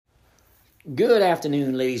Good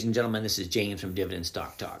afternoon, ladies and gentlemen. This is James from Dividend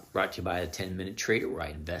Stock Talk, brought to you by the 10-Minute Trader, where I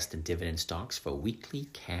invest in dividend stocks for weekly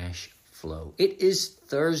cash flow. It is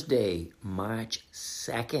Thursday, March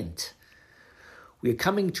 2nd. We are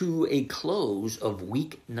coming to a close of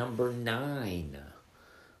week number 9.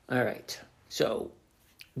 All right, so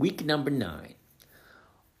week number 9.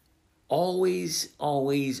 Always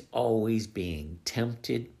being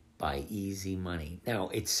tempted by easy money. Now,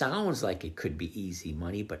 it sounds like it could be easy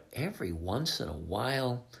money, but every once in a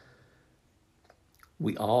while,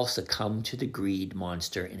 we all succumb to the greed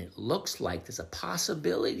monster, and it looks like there's a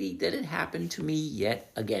possibility that it happened to me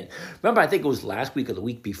yet again. Remember, I think it was last week or the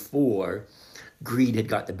week before, greed had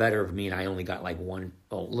got the better of me, and I only got like a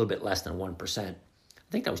little bit less than 1%. I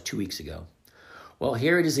think that was 2 weeks ago. Well,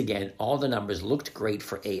 here it is again. All the numbers looked great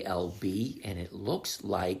for ALB, and it looks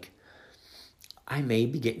like I may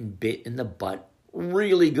be getting bit in the butt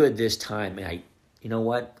really good this time. And you know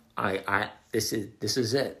what? This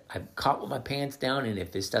is it. I've caught with my pants down, and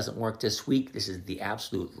if this doesn't work this week, this is the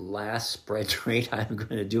absolute last spread trade I'm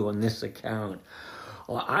going to do on this account.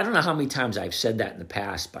 Well, I don't know how many times I've said that in the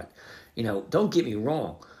past, but don't get me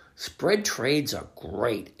wrong. Spread trades are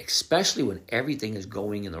great, especially when everything is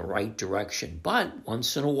going in the right direction. But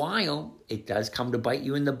once in a while, it does come to bite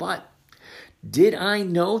you in the butt. Did I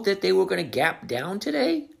know that they were going to gap down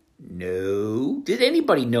today? No. Did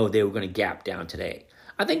anybody know they were going to gap down today?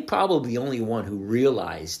 I think probably the only one who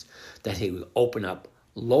realized that they would open up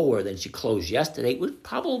lower than she closed yesterday would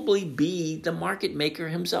probably be the market maker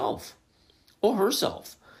himself or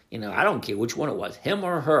herself. I don't care which one it was, him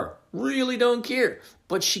or her. Really don't care.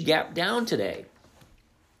 But she gapped down today.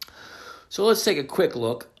 So let's take a quick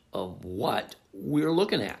look of what we're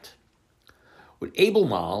looking at. With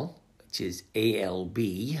Albemarle, which is ALB,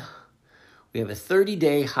 we have a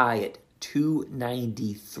 30-day high at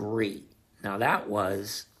 293. Now that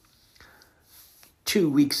was 2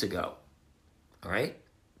 weeks ago, all right?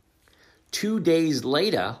 2 days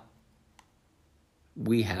later,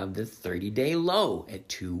 we have the 30-day low at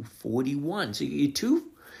 241. So you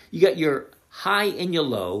got your high and your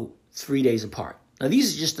low 3 days apart. Now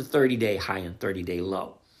these are just the 30-day high and 30-day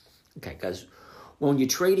low, okay? Because when you're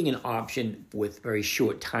trading an option with very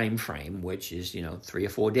short time frame, which is 3 or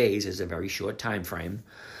 4 days is a very short time frame,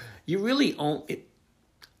 you really only.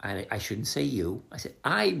 I shouldn't say you.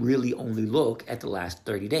 I really only look at the last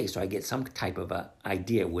 30 days, so I get some type of a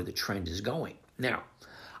idea where the trend is going. Now,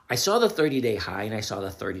 I saw the 30-day high and I saw the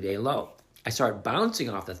 30-day low. I started bouncing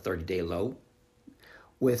off the 30-day low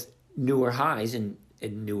with newer highs and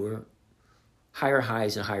higher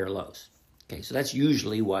highs and higher lows. Okay, so that's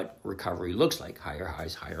usually what recovery looks like, higher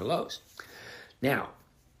highs, higher lows. Now,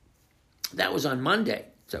 that was on Monday.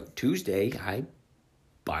 So Tuesday, I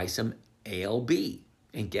buy some ALB.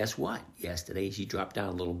 And guess what? Yesterday, she dropped down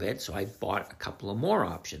a little bit, so I bought a couple of more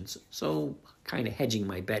options. So kind of hedging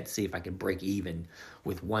my bet to see if I could break even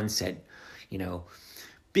with one set,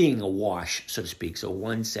 being a wash, so to speak. So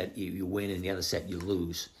one set you win and the other set you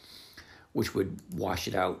lose, which would wash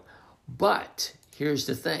it out. But here's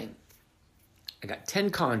the thing. I got 10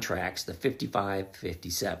 contracts, the 55,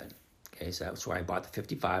 57. Okay, so that's where I bought the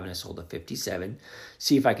 55 and I sold the 57.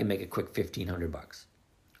 See if I can make a quick $1,500.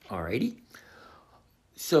 Alrighty.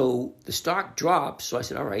 So the stock drops, so I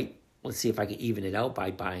said, all right, let's see if I can even it out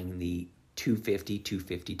by buying the 250,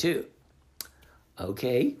 252.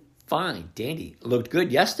 Okay, fine, dandy. Looked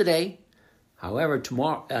good yesterday. However,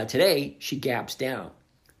 today, she gaps down.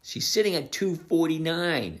 She's sitting at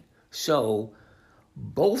 249. So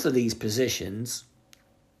both of these positions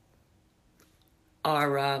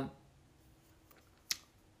are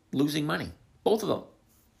losing money. Both of them.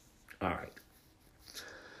 All right.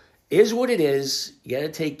 Is what it is. You got to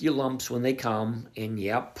take your lumps when they come. And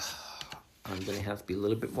yep, I'm going to have to be a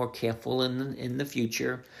little bit more careful in the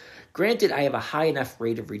future. Granted, I have a high enough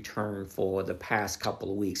rate of return for the past couple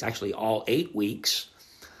of weeks. Actually, all 8 weeks.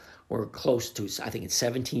 We're close to, I think it's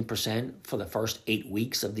 17% for the first 8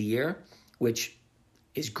 weeks of the year, which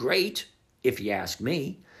is great if you ask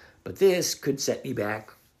me. But this could set me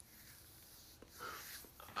back.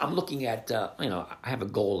 I'm looking at, I have a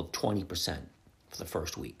goal of 20% for the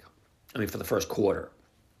first week. For the first quarter.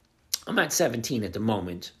 I'm at 17 at the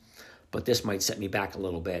moment, but this might set me back a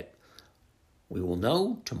little bit. We will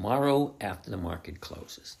know tomorrow after the market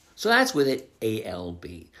closes. So that's with it,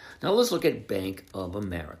 ALB. Now let's look at Bank of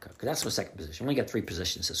America, because that's my second position. We only got 3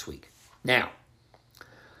 positions this week. Now,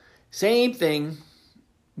 same thing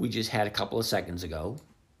we just had a couple of seconds ago.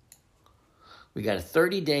 We got a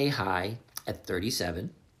 30-day high at 37.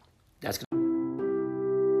 That's going to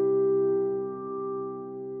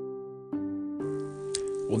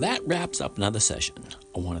Well, that wraps up another session.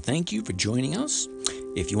 I want to thank you for joining us.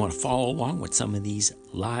 If you want to follow along with some of these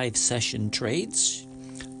live session trades,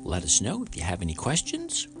 let us know. If you have any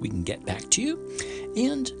questions, we can get back to you.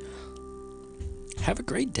 And have a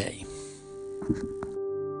great day.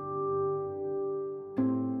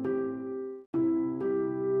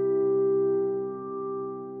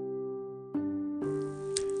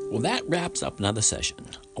 Well, that wraps up another session.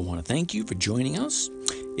 I want to thank you for joining us.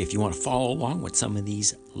 If you want to follow along with some of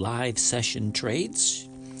these live session trades,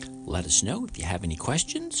 let us know. If you have any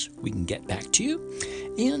questions, we can get back to you.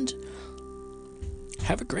 And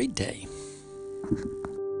have a great day.